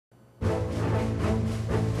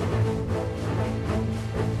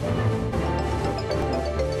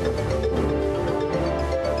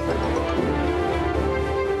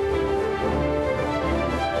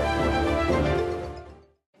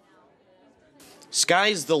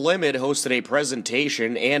Sky's the Limit hosted a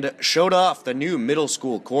presentation and showed off the new middle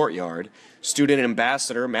school courtyard. Student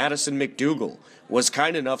Ambassador Madison McDougall was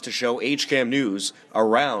kind enough to show HCAM News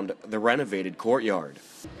around the renovated courtyard.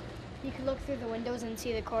 You could look through the windows and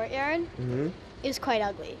see the courtyard. It was quite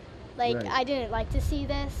ugly. I didn't like to see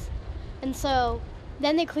this. And so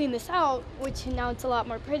then they cleaned this out, which now it's a lot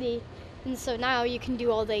more pretty. And so now you can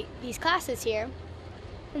do all these classes here.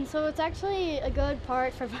 And so it's actually a good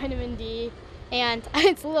part for vitamin D. And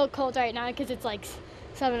it's a little cold right now because it's like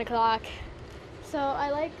 7 o'clock. So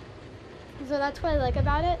that's what I like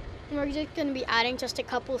about it. And we're just going to be adding just a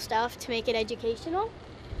couple stuff to make it educational.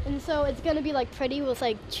 And so it's going to be like pretty with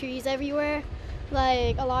like trees everywhere.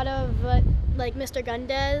 Like a lot of like Mr.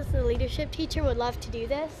 Gundez, the leadership teacher, would love to do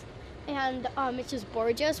this. And Mrs.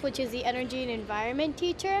 Borges, which is the energy and environment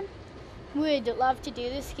teacher, would love to do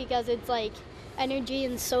this because it's like energy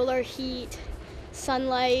and solar heat,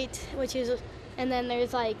 sunlight, and then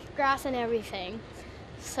there's like grass and everything.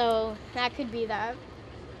 So that could be that.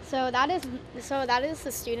 So that is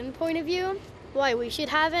the student point of view. Why we should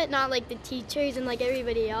have it, not like the teachers and like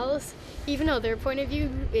everybody else, even though their point of view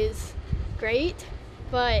is great.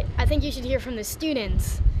 But I think you should hear from the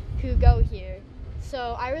students who go here.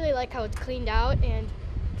 So I really like how it's cleaned out and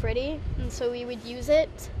pretty, and so we would use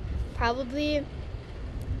it probably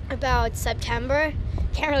about September.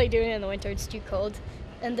 Can't really do it in the winter, it's too cold.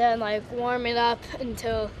 And then like warm it up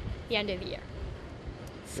until the end of the year.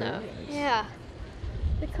 So nice. Yeah,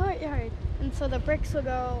 the courtyard. And so the bricks will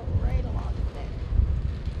go right along there.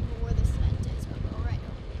 Where the cement is will go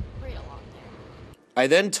right along there. I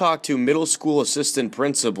then talked to middle school assistant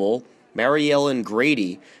principal Mary Ellen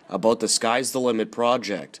Grady about the Sky's the Limit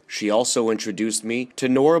project. She also introduced me to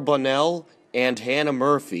Nora Bunnell and Hannah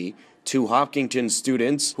Murphy, two Hopkinton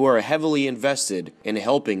students who are heavily invested in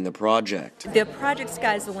helping the project. The project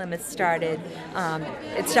Sky's the Limit started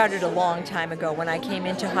a long time ago when I came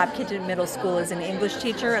into Hopkinton Middle School as an English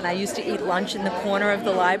teacher, and I used to eat lunch in the corner of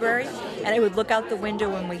the library, and I would look out the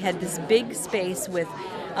window and we had this big space with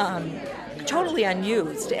totally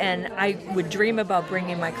unused, and I would dream about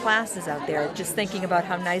bringing my classes out there, just thinking about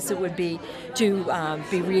how nice it would be to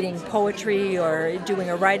be reading poetry or doing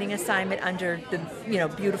a writing assignment under the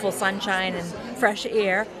beautiful sunshine and fresh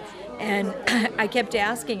air. And I kept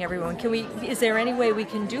asking everyone, is there any way we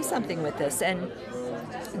can do something with this? And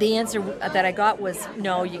the answer that I got was,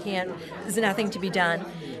 no, you can't, there's nothing to be done.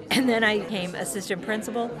 And then I became assistant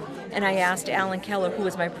principal, and I asked Alan Keller, who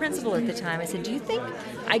was my principal at the time, I said, do you think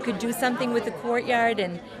I could do something with the courtyard?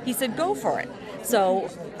 And he said, go for it. So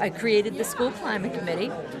I created the school climate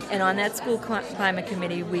committee, and on that school climate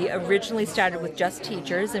committee, we originally started with just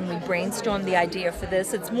teachers, and we brainstormed the idea for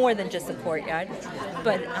this. It's more than just the courtyard,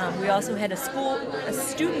 but we also had a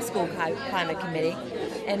student school climate committee.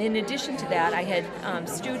 And in addition to that, I had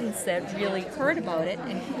students that really heard about it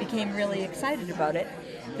and became really excited about it.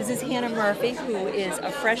 This is Hannah Murphy, who is a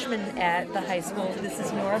freshman at the high school. This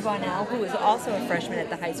is Nora Bunnell, who is also a freshman at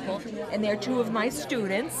the high school. And they're two of my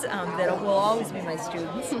students that will always be my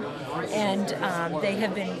students. And they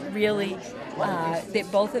have been really,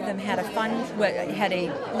 both of them had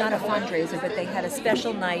not a fundraiser, but they had a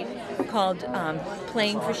special night called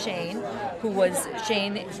Playing for Shane, who was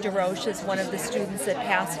Shane DeRoche, is one of the students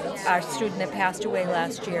our student that passed away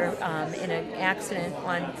last year in an accident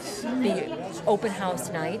on the open house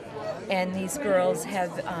night. And these girls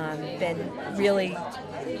have been really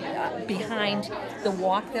behind the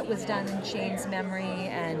walk that was done in Shane's memory,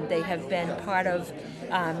 and they have been part of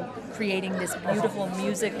creating this beautiful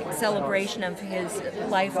music celebration of his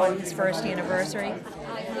life on his first anniversary.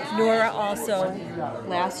 Nora also,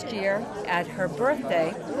 last year at her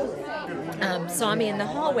birthday, saw me in the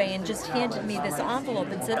hallway and just handed me this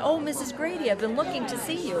envelope and said, "Oh, Mrs. Grady, I've been looking to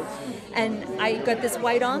see you." And I got this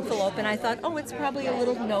white envelope, and I thought, oh, it's probably a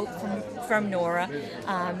little note from Nora.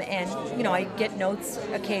 And I get notes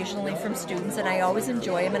occasionally from students, and I always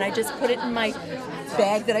enjoy them, and I just put it in my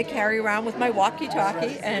bag that I carry around with my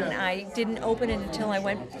walkie-talkie, and I didn't open it until I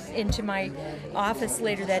went into my office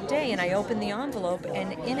later that day, and I opened the envelope,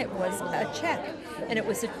 and in it was a check, and it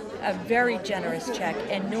was a very generous check.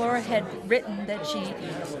 And Nora had written that she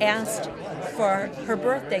asked for her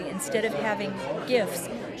birthday, instead of having gifts,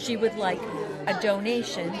 she would like a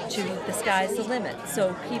donation to the Sky's the Limit.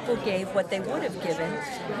 So people gave what they would have given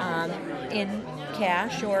in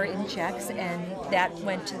cash or in checks, and that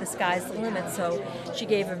went to the Sky's the Limit. So she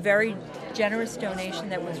gave a very generous donation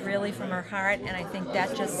that was really from her heart, and I think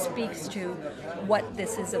that just speaks to what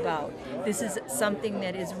this is about. This is something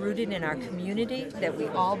that is rooted in our community, that we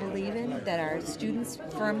all believe in, that our students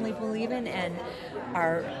firmly believe in, and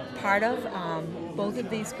are part of. Both of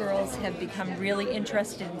these girls have become really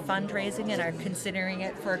interested in fundraising and are considering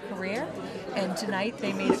it for a career. And tonight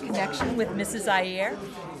they made a connection with Mrs. Ayer,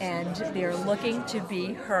 and they're looking to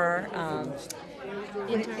be her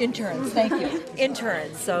interns. Thank you.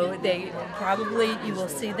 Interns. So they probably, you will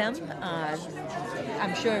see them.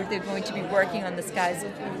 I'm sure they're going to be working on the Sky's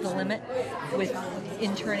the Limit with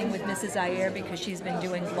interning with Mrs. Ayer, because she's been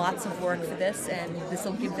doing lots of work for this, and this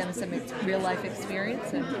will give them some real life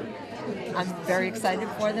experience. And I'm very excited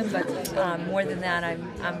for them, but more than that,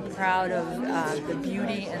 I'm proud of the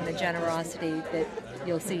beauty and the generosity that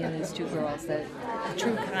you'll see in these two girls, the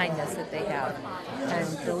true kindness that they have, and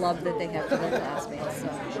the love that they have for their classmates. So.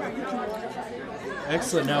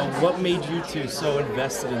 Excellent. Now, what made you two so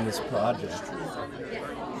invested in this project?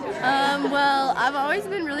 Well, I've always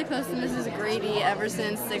been really close to Mrs. Grady ever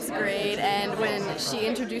since 6th grade, and when she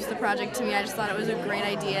introduced the project to me, I just thought it was a great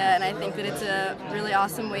idea, and I think that it's a really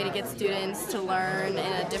awesome way to get students to learn in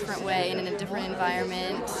a different way and in a different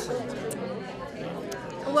environment.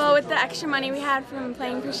 Well, with the extra money we had from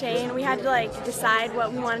playing crocheting, we had to decide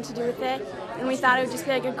what we wanted to do with it, and we thought it would just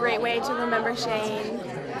be a great way to remember Shane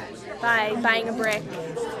by buying a brick.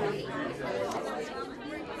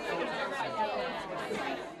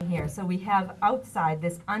 Here. So we have outside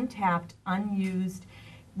this untapped, unused,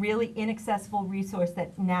 really inaccessible resource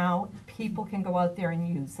that now people can go out there and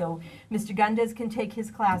use. So Mr. Gundes can take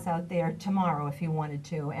his class out there tomorrow if he wanted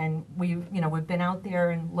to, and we've been out there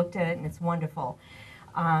and looked at it, and it's wonderful.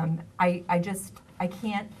 I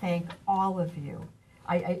can't thank all of you.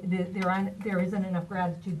 There isn't enough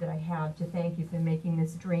gratitude that I have to thank you for making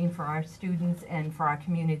this dream for our students and for our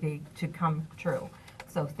community to come true.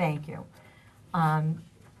 So thank you.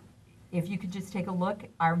 If you could just take a look,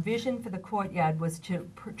 our vision for the Courtyard was to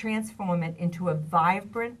transform it into a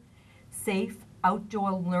vibrant, safe,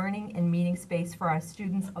 outdoor learning and meeting space for our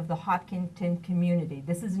students of the Hopkinton community.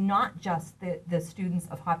 This is not just the students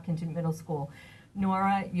of Hopkinton Middle School.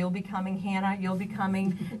 Nora, you'll be coming. Hannah, you'll be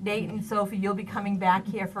coming. Nate and Sophie, you'll be coming back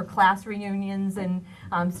here for class reunions and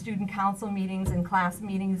student council meetings and class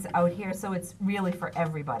meetings out here. So it's really for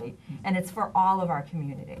everybody, and it's for all of our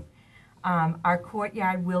community. Our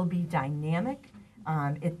Courtyard will be dynamic.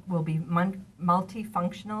 It will be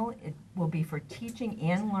multifunctional. It will be for teaching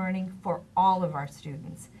and learning for all of our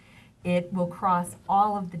students. It will cross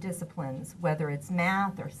all of the disciplines, whether it's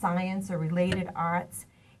math or science or related arts.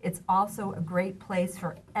 It's also a great place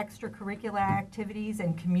for extracurricular activities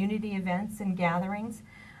and community events and gatherings.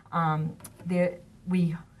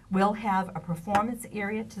 We will have a performance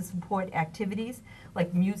area to support activities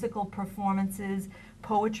like musical performances,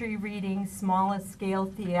 poetry readings, smaller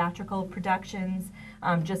scale theatrical productions,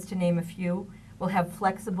 just to name a few. We'll have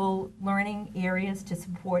flexible learning areas to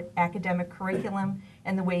support academic curriculum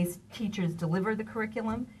and the ways teachers deliver the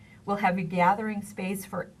curriculum. We'll have a gathering space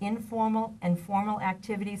for informal and formal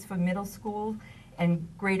activities for middle school and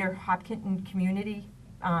greater Hopkinton community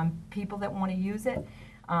people that want to use it.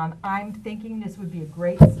 I'm thinking this would be a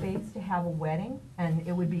great space to have a wedding, and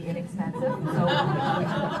it would be inexpensive. So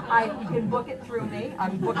you can book it through me.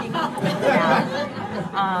 I'm booking now.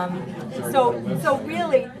 So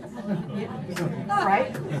really,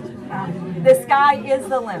 right? The sky is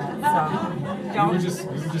the limit. So don't. You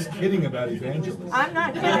were just kidding about evangelism. I'm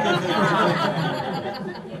not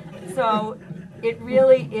kidding. So it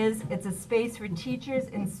really is, it's a space for teachers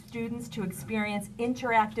and students to experience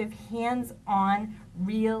interactive, hands-on,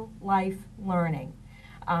 real-life learning.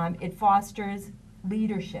 It fosters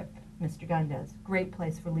leadership, Mr. Gundes, great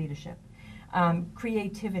place for leadership.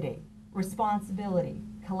 Creativity, responsibility,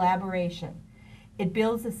 collaboration. It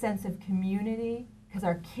builds a sense of community, because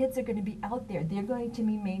our kids are going to be out there. They're going to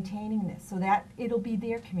be maintaining this, so that it'll be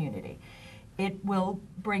their community. It will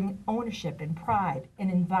bring ownership and pride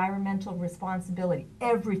and environmental responsibility.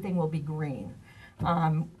 Everything will be green.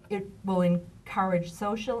 It will encourage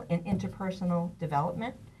social and interpersonal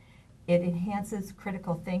development. It enhances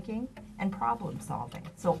critical thinking and problem solving.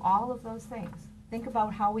 So all of those things. Think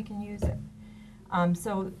about how we can use it.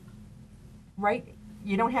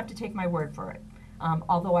 You don't have to take my word for it.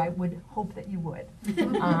 Although I would hope that you would.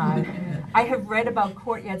 I have read about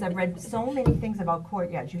courtyards. I've read so many things about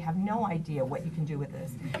courtyards. You have no idea what you can do with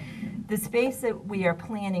this. The space that we are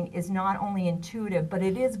planning is not only intuitive, but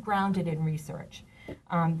it is grounded in research.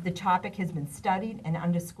 The topic has been studied and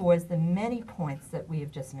underscores the many points that we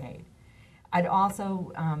have just made. I'd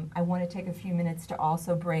also, I want to take a few minutes to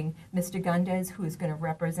also bring Mr. Gundes, who is going to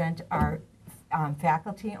represent our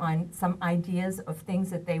faculty on some ideas of things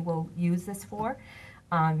that they will use this for.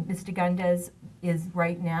 Mr. Gundes is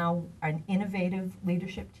right now an innovative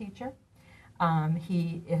leadership teacher.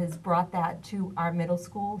 He has brought that to our middle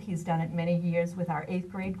school. He's done it many years with our 8th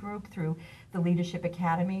grade group through the Leadership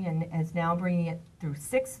Academy and is now bringing it through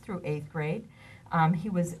 6th through 8th grade. He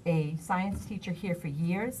was a science teacher here for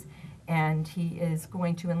years, and he is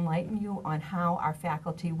going to enlighten you on how our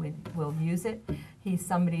faculty will use it. He's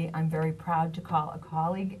somebody I'm very proud to call a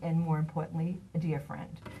colleague and, more importantly, a dear friend.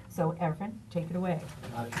 So, Evan, take it away.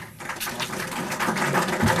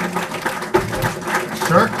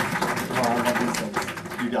 Sure?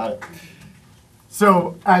 You got it.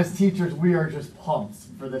 So, as teachers, we are just pumped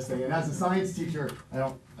for this thing. And as a science teacher, I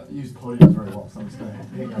don't use podiums very well, so I'm just going to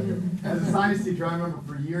hang out here. As a science teacher, I remember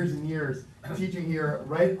for years and years teaching here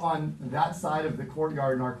right on that side of the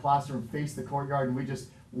courtyard in our classroom, faced the courtyard, and we just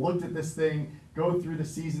looked at this thing, go through the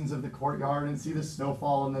seasons of the courtyard and see the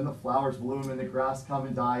snowfall and then the flowers bloom and the grass come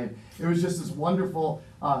and die. And it was just this wonderful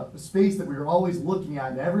space that we were always looking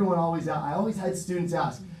at, and everyone always, I always had students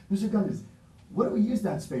ask, Mr. Gunders, what do we use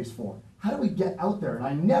that space for? How do we get out there? And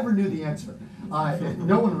I never knew the answer.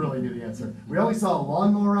 No one really knew the answer. We always saw a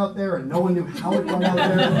lawnmower out there, and no one knew how it went out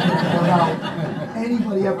there or how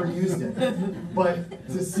anybody ever used it. But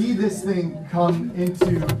to see this thing come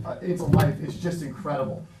into life is just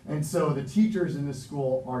incredible. And so the teachers in this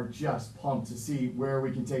school are just pumped to see where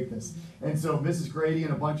we can take this. And so Mrs. Grady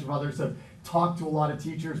and a bunch of others have talked to a lot of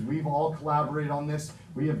teachers. We've all collaborated on this.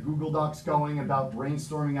 We have Google Docs going about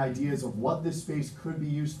brainstorming ideas of what this space could be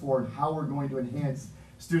used for and how we're going to enhance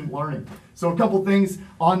student learning. So a couple things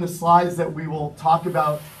on the slides that we will talk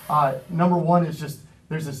about. Number one is just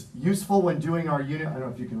there's this useful when doing our unit. I don't know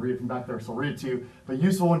if you can read it from back there, so I'll read it to you. But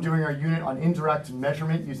useful when doing our unit on indirect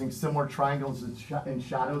measurement using similar triangles and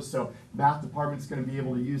shadows. So math department's going to be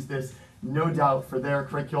able to use this, no doubt, for their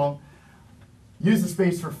curriculum. Use the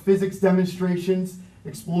space for physics demonstrations,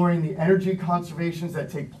 exploring the energy conservations that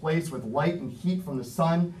take place with light and heat from the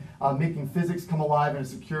sun, making physics come alive in a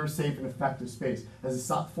secure, safe, and effective space. As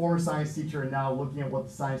a former science teacher and now looking at what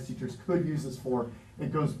the science teachers could use this for,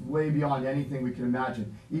 it goes way beyond anything we can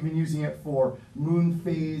imagine. Even using it for moon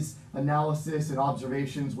phase analysis and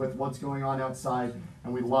observations with what's going on outside,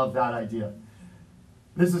 and we love that idea.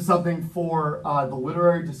 This is something for the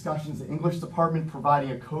literary discussions, the English department providing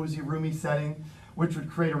a cozy, roomy setting, which would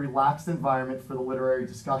create a relaxed environment for the literary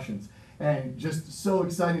discussions. And just so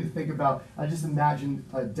exciting to think about. I just imagine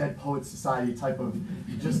a Dead Poets Society type of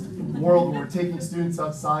just world where we're taking students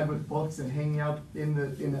outside with books and hanging out in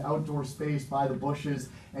the outdoor space by the bushes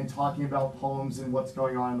and talking about poems and what's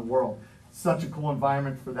going on in the world. Such a cool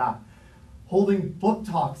environment for that. Holding book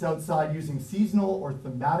talks outside using seasonal or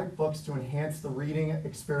thematic books to enhance the reading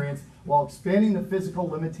experience while expanding the physical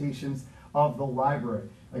limitations of the library.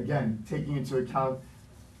 Again, taking into account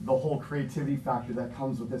the whole creativity factor that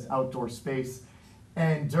comes with this outdoor space.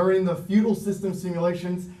 And during the feudal system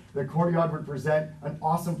simulations, the courtyard would present an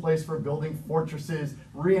awesome place for building fortresses,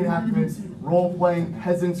 reenactments, role-playing,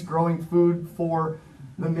 peasants growing food for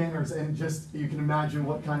the manors, and just, you can imagine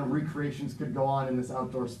what kind of recreations could go on in this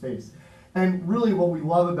outdoor space. And really what we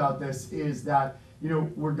love about this is that, you know,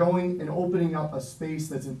 we're going and opening up a space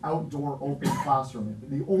that's an outdoor open classroom.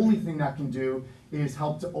 The only thing that can do is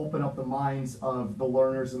help to open up the minds of the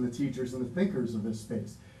learners and the teachers and the thinkers of this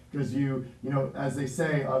space. Because you know, as they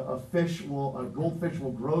say, a goldfish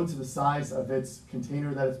will grow to the size of its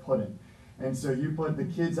container that it's put in. And so you put the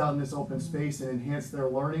kids out in this open space and enhance their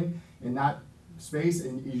learning in that space,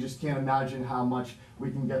 and you just can't imagine how much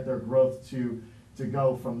we can get their growth to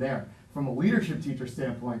go from there. From a leadership teacher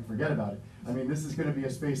standpoint, forget about it. I mean, this is going to be a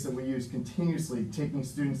space that we use continuously, taking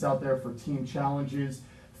students out there for team challenges,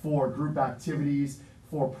 for group activities,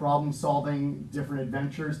 for problem solving, different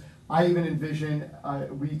adventures. I even envision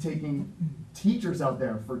we taking teachers out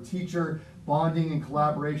there for teacher bonding and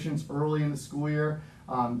collaborations early in the school year,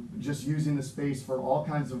 just using the space for all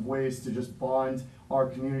kinds of ways to just bond our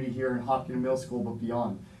community here in Hopkinton Middle School, but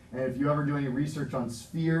beyond. And if you ever do any research on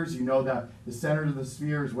spheres, you know that the center of the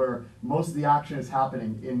sphere is where most of the action is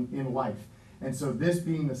happening in life. And so this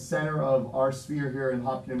being the center of our sphere here in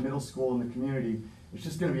Hopkinton Middle School and the community, it's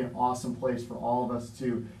just going to be an awesome place for all of us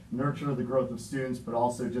to nurture the growth of students, but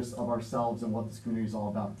also just of ourselves and what this community is all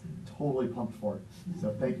about. Totally pumped for it.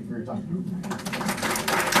 So thank you for your time.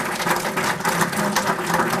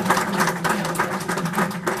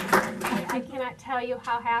 I cannot tell you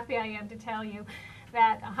how happy I am to tell you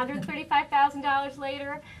that $135,000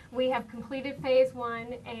 later, we have completed phase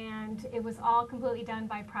 1, and it was all completely done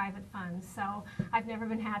by private funds. So I've never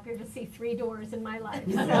been happier to see 3 doors in my life.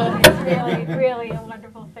 So it's really, really a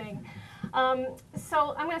wonderful thing.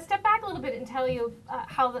 So I'm going to step back a little bit and tell you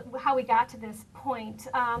how we got to this point.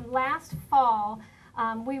 Last fall,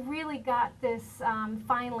 we really got this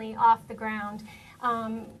finally off the ground.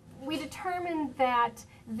 We determined that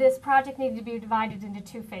this project needed to be divided into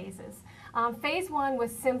 2 phases. Phase 1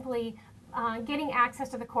 was simply getting access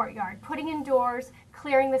to the courtyard, putting in doors,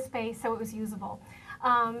 clearing the space so it was usable.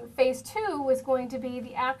 Phase 2 was going to be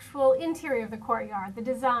the actual interior of the courtyard, the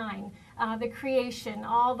design, the creation,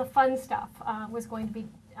 all the fun stuff was going to be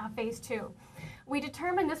phase 2. We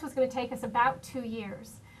determined this was going to take us about 2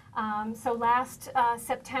 years. So last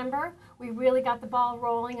September, we really got the ball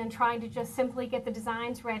rolling and trying to just simply get the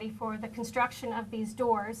designs ready for the construction of these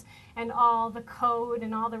doors and all the code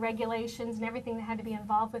and all the regulations and everything that had to be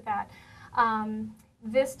involved with that.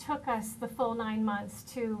 This took us the full 9 months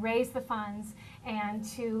to raise the funds and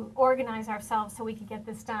to organize ourselves so we could get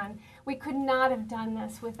this done. We could not have done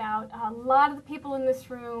this without a lot of the people in this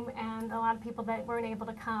room and a lot of people that weren't able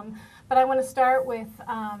to come. But I want to start with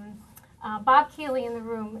Bob Keeley in the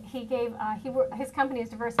room. He gave his company is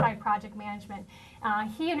Diversified Project Management.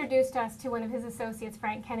 He introduced us to one of his associates,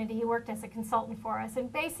 Frank Kennedy. He worked as a consultant for us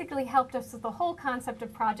and basically helped us with the whole concept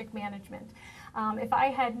of project management. If I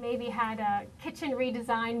had maybe had a kitchen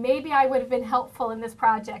redesign, maybe I would have been helpful in this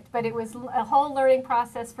project, but it was a whole learning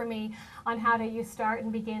process for me on how to start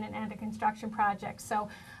and begin and end a construction project. So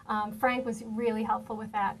Frank was really helpful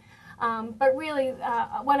with that. But really,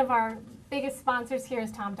 one of our biggest sponsors here is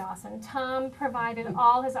Tom Dawson. Tom provided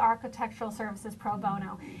all his architectural services pro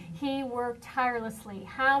bono. He worked tirelessly.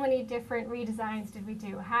 How many different redesigns did we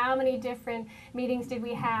do? How many different meetings did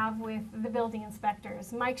we have with the building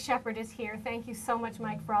inspectors? Mike Shepard is here. Thank you so much,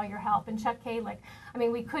 Mike, for all your help. And Chuck Kalick. I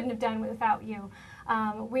mean, we couldn't have done it without you.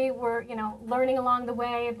 We were, learning along the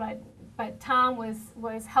way, but Tom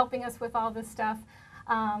was helping us with all this stuff.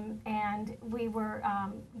 And we were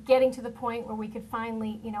getting to the point where we could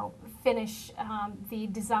finally, finish the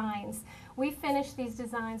designs. We finished these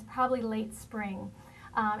designs probably late spring.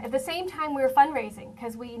 At the same time, we were fundraising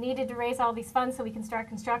because we needed to raise all these funds so we can start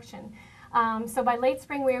construction. So by late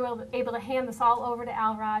spring, we were able to hand this all over to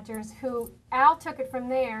Al Rogers, Al took it from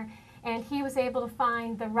there, and he was able to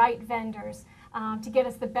find the right vendors to get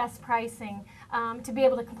us the best pricing, to be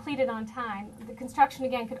able to complete it on time. The construction,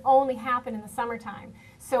 again, could only happen in the summertime.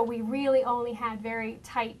 So we really only had very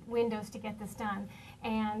tight windows to get this done,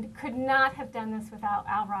 and could not have done this without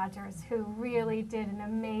Al Rogers, who really did an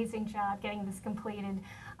amazing job getting this completed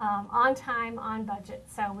on time, on budget.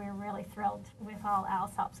 So we're really thrilled with all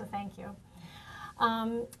Al's help, so thank you.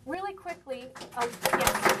 Really quickly,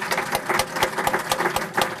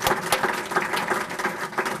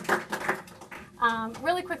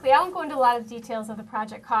 really quickly, I won't go into a lot of details of the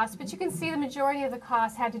project costs, but you can see the majority of the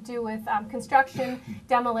costs had to do with construction,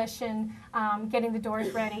 demolition, getting the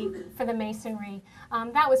doors ready for the masonry.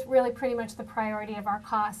 That was really pretty much the priority of our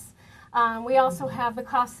costs. We also have the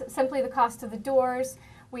cost, simply the cost of the doors.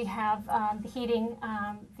 We have the heating,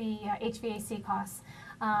 the HVAC costs.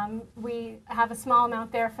 We have a small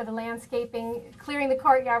amount there for the landscaping. Clearing the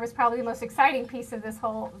courtyard was probably the most exciting piece of this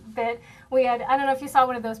whole bit. We had, I don't know if you saw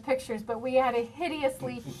one of those pictures, but we had a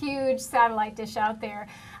hideously huge satellite dish out there,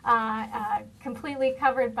 completely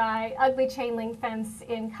covered by ugly chain link fence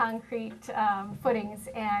in concrete footings,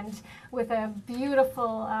 and with a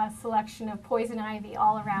beautiful selection of poison ivy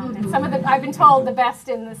all around it. Some of the, I've been told, the best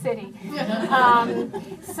in the city.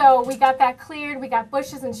 So we got that cleared, we got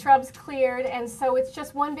bushes and shrubs cleared, and so it's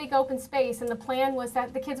just one big open space, and the plan was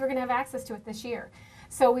that the kids were going to have access to it this year.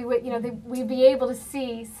 So we would, we'd be able to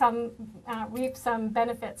see some, reap some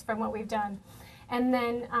benefits from what we've done. And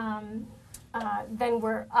then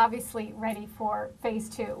we're obviously ready for phase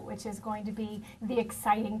 2, which is going to be the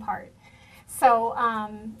exciting part. So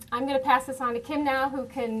I'm going to pass this on to Kim now, who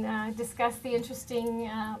can discuss the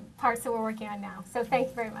interesting parts that we're working on now. So thank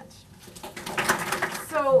you very much.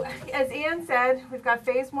 So as Ann said, we've got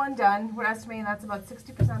phase 1 done. We're estimating that's about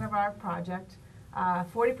 60% of our project.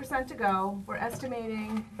 40% to go. We're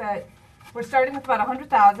estimating that we're starting with about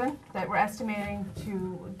 100,000 that we're estimating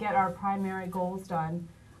to get our primary goals done.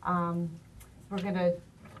 We're going to,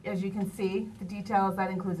 as you can see, the details,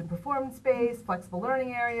 that includes a performance space, flexible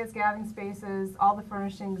learning areas, gathering spaces, all the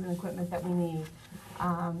furnishings and equipment that we need.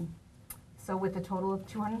 So with a total of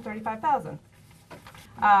 235,000.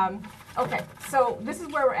 Okay, so this is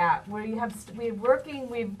where we're at.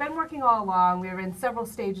 We've been working all along. We're in several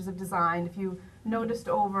stages of design. If you noticed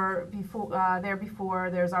over before,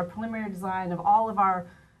 there's our preliminary design of all of our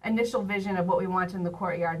initial vision of what we want in the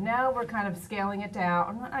courtyard. Now we're kind of scaling it down,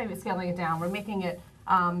 or not even scaling it down, we're making it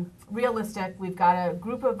realistic. We've got a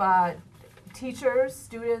group of teachers,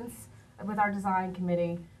 students with our design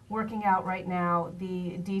committee working out right now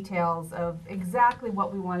the details of exactly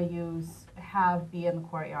what we want to be in the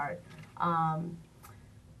courtyard.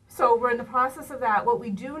 So we're in the process of that. What we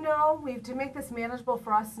do know, to make this manageable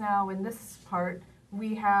for us now in this part,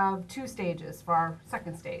 we have 2 stages for our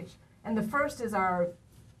second stage. And the first is our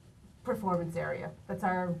performance area. That's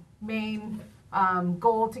our main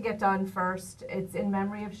goal to get done first. It's in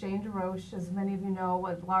memory of Shane DeRoche. As many of you know,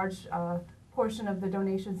 a large portion of the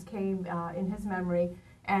donations came in his memory.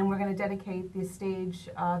 And we're going to dedicate the stage,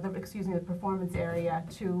 the performance area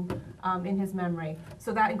to in his memory.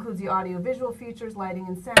 So that includes the audio-visual features, lighting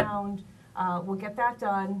and sound. We'll get that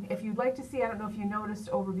done. If you'd like to see, I don't know if you noticed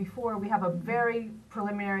over before, we have a very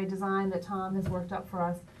preliminary design that Tom has worked up for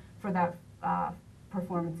us for that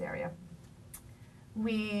performance area.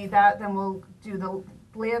 Then we'll do the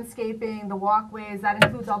landscaping, the walkways. That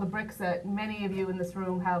includes all the bricks that many of you in this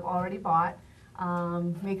room have already bought.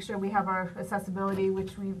 Make sure we have our accessibility,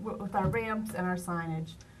 with our ramps and our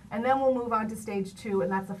signage. And then we'll move on to stage 2,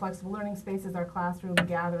 and that's the flexible learning spaces, our classroom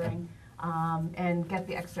gathering, and get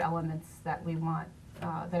the extra elements that we want,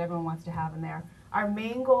 that everyone wants to have in there. Our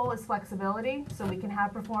main goal is flexibility, so we can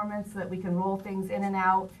have performance, so that we can roll things in and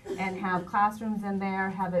out and have classrooms in there,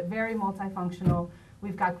 have it very multifunctional.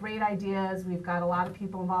 We've got great ideas. We've got a lot of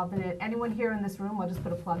people involved in it. Anyone here in this room, I'll just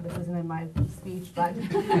put a plug, this isn't in my speech, but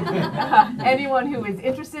anyone who is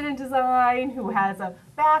interested in design, who has a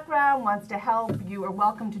background, wants to help, you are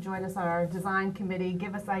welcome to join us on our design committee,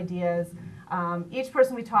 give us ideas. Each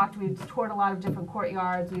person we talked to, we've toured a lot of different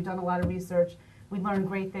courtyards, we've done a lot of research. We learn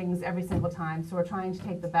great things every single time, so we're trying to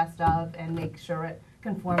take the best of and make sure it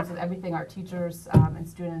conforms with everything our teachers and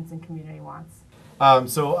students and community wants.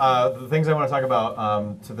 The things I want to talk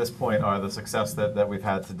about to this point are the success that we've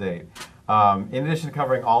had to date. In addition to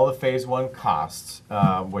covering all the Phase 1 costs,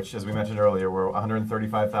 which, as we mentioned earlier, were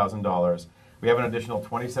 $135,000, we have an additional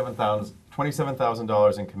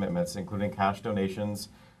 $27,000 in commitments, including cash donations,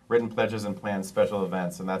 written pledges, and planned special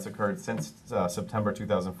events, and that's occurred since September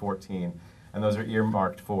 2014, and those are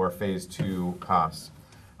earmarked for Phase 2 costs.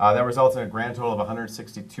 That results in a grand total of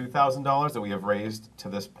 $162,000 that we have raised to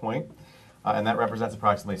this point. And that represents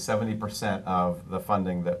approximately 70% of the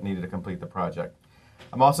funding that needed to complete the project.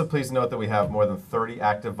 I'm also pleased to note that we have more than 30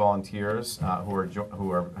 active volunteers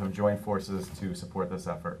who have joined forces to support this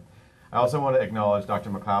effort. I also want to acknowledge Dr.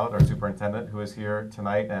 McLeod, our superintendent, who is here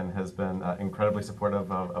tonight and has been incredibly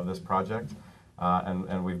supportive of this project,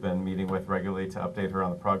 and we've been meeting with regularly to update her on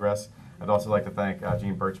the progress. I'd also like to thank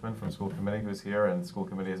Jean Birchman from school committee, who's here, and the school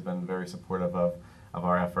committee has been very supportive of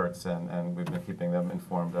our efforts, and we've been keeping them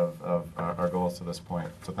informed of our goals to this point.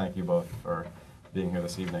 So thank you both for being here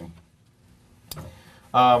this evening.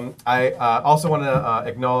 I also want to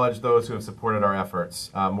acknowledge those who have supported our efforts.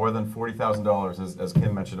 More than $40,000, as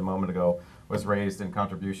Kim mentioned a moment ago, was raised in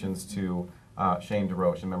contributions to Shane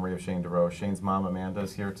DeRoche, in memory of Shane DeRoche. Shane's mom, Amanda,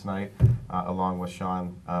 is here tonight, along with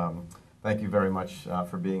Sean. Thank you very much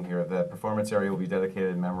for being here. The performance area will be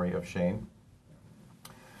dedicated in memory of Shane.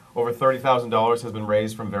 Over $30,000 has been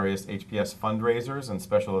raised from various HPS fundraisers and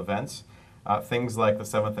special events. Things like the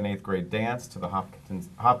 7th and 8th grade dance, to the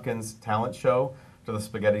Hopkins talent show, to the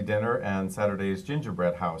spaghetti dinner, and Saturday's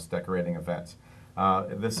gingerbread house decorating event.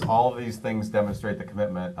 All of these things demonstrate the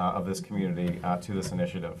commitment of this community to this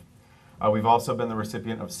initiative. We've also been the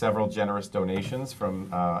recipient of several generous donations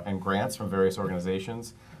and grants from various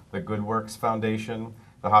organizations, the Good Works Foundation,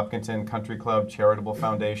 the Hopkinton Country Club Charitable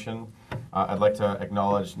Foundation. I'd like to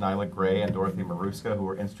acknowledge Nyla Gray and Dorothy Maruska, who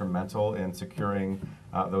were instrumental in securing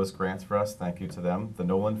those grants for us. Thank you to them. The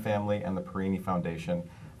Nolan family and the Perini Foundation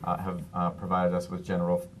have provided us with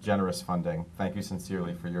generous funding. Thank you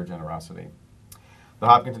sincerely for your generosity. The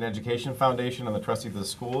Hopkinton Education Foundation and the trustees of the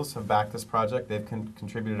schools have backed this project. They've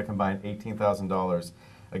contributed a combined $18,000,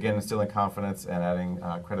 again instilling confidence and adding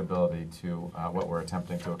credibility to what we're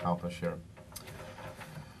attempting to accomplish here.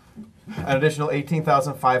 An additional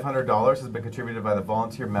 $18,500 has been contributed by the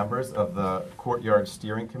volunteer members of the Courtyard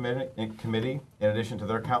Steering Committee. In addition to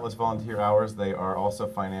their countless volunteer hours, they are also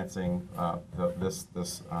financing this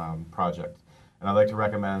project. And I'd like to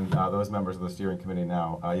recommend those members of the steering committee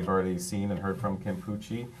now. You've already seen and heard from Kim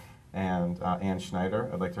Pucci and Ann Schneider.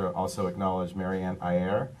 I'd like to also acknowledge Marianne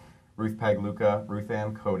Ayer, Ruth Pagluca, Ruth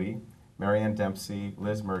Ann Cody, Marianne Dempsey,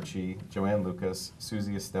 Liz Murchie, Joanne Lucas,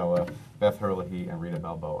 Susie Estella, Beth Herlihy, and Rita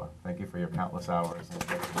Balboa. Thank you for your countless hours.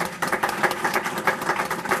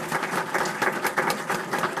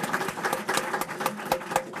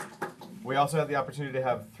 We also had the opportunity to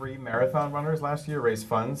have 3 marathon runners last year raise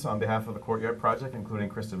funds on behalf of the Courtyard Project, including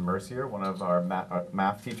Kristen Mercier, one of our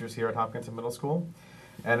math teachers here at Hopkinton Middle School.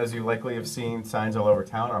 And as you likely have seen signs all over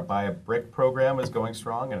town, our Buy a Brick program is going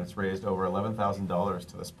strong, and it's raised over $11,000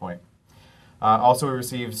 to this point. Also, we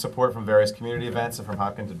received support from various community events and from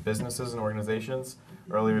Hopkinton businesses and organizations.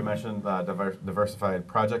 Earlier we mentioned Diversified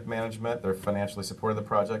Project Management. They're financially supported the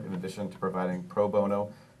project in addition to providing pro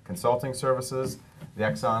bono consulting services. The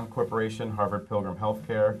Exxon Corporation, Harvard Pilgrim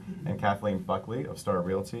Healthcare, and Kathleen Buckley of Star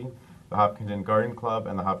Realty, the Hopkinton Garden Club,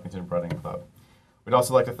 and the Hopkinton Breading Club. We'd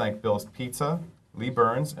also like to thank Bill's Pizza, Lee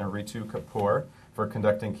Burns, and Ritu Kapoor for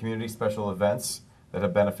conducting community special events that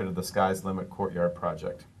have benefited the Sky's Limit Courtyard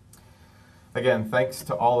project. Again, thanks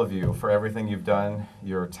to all of you for everything you've done.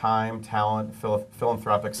 Your time, talent,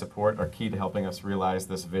 philanthropic support are key to helping us realize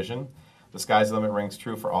this vision. The Sky's the Limit rings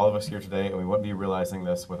true for all of us here today, and we wouldn't be realizing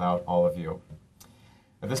this without all of you.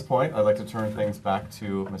 At this point, I'd like to turn things back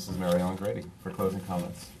to Mrs. Mary Ellen Grady for closing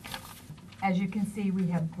comments. As you can see, we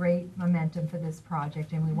have great momentum for this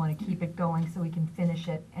project, and we want to keep it going so we can finish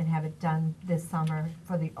it and have it done this summer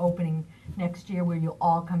for the opening next year, where you'll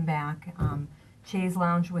all come back. Chaise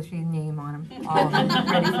Lounge with your name on them, all of them,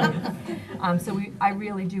 ready for you. I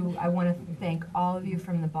really do. I want to thank all of you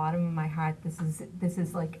from the bottom of my heart. This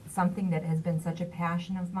is like something that has been such a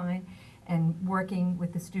passion of mine, and working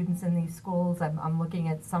with the students in these schools. I'm looking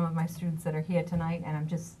at some of my students that are here tonight, and I'm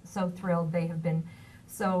just so thrilled. They have been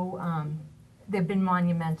so they've been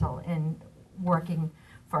monumental in working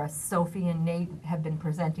for us. Sophie and Nate have been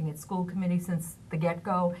presenting at school committee since the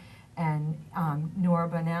get-go. And Nora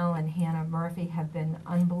Bonnell and Hannah Murphy have been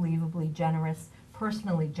unbelievably generous,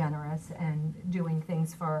 personally generous, and doing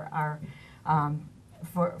things for our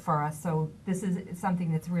for us. So this is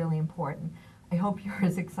something that's really important. I hope you're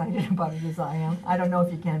as excited about it as I am. I don't know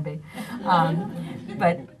if you can be,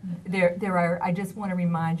 but there are. I just want to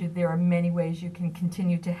remind you there are many ways you can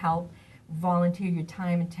continue to help. Volunteer your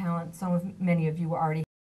time and talent. Many of you are already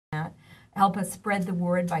doing that. Help us spread the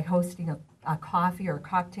word by hosting a coffee or a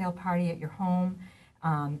cocktail party at your home.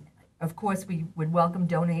 Of course, we would welcome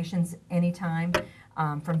donations anytime,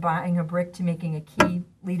 from buying a brick to making a key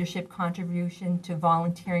leadership contribution to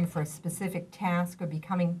volunteering for a specific task or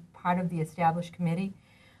becoming part of the established committee.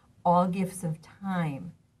 All gifts of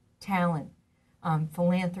time, talent,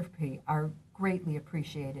 philanthropy are greatly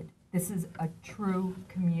appreciated. This is a true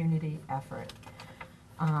community effort.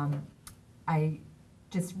 I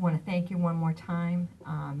just want to thank you one more time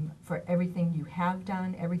for everything you have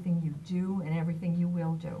done, everything you do, and everything you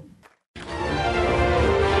will do.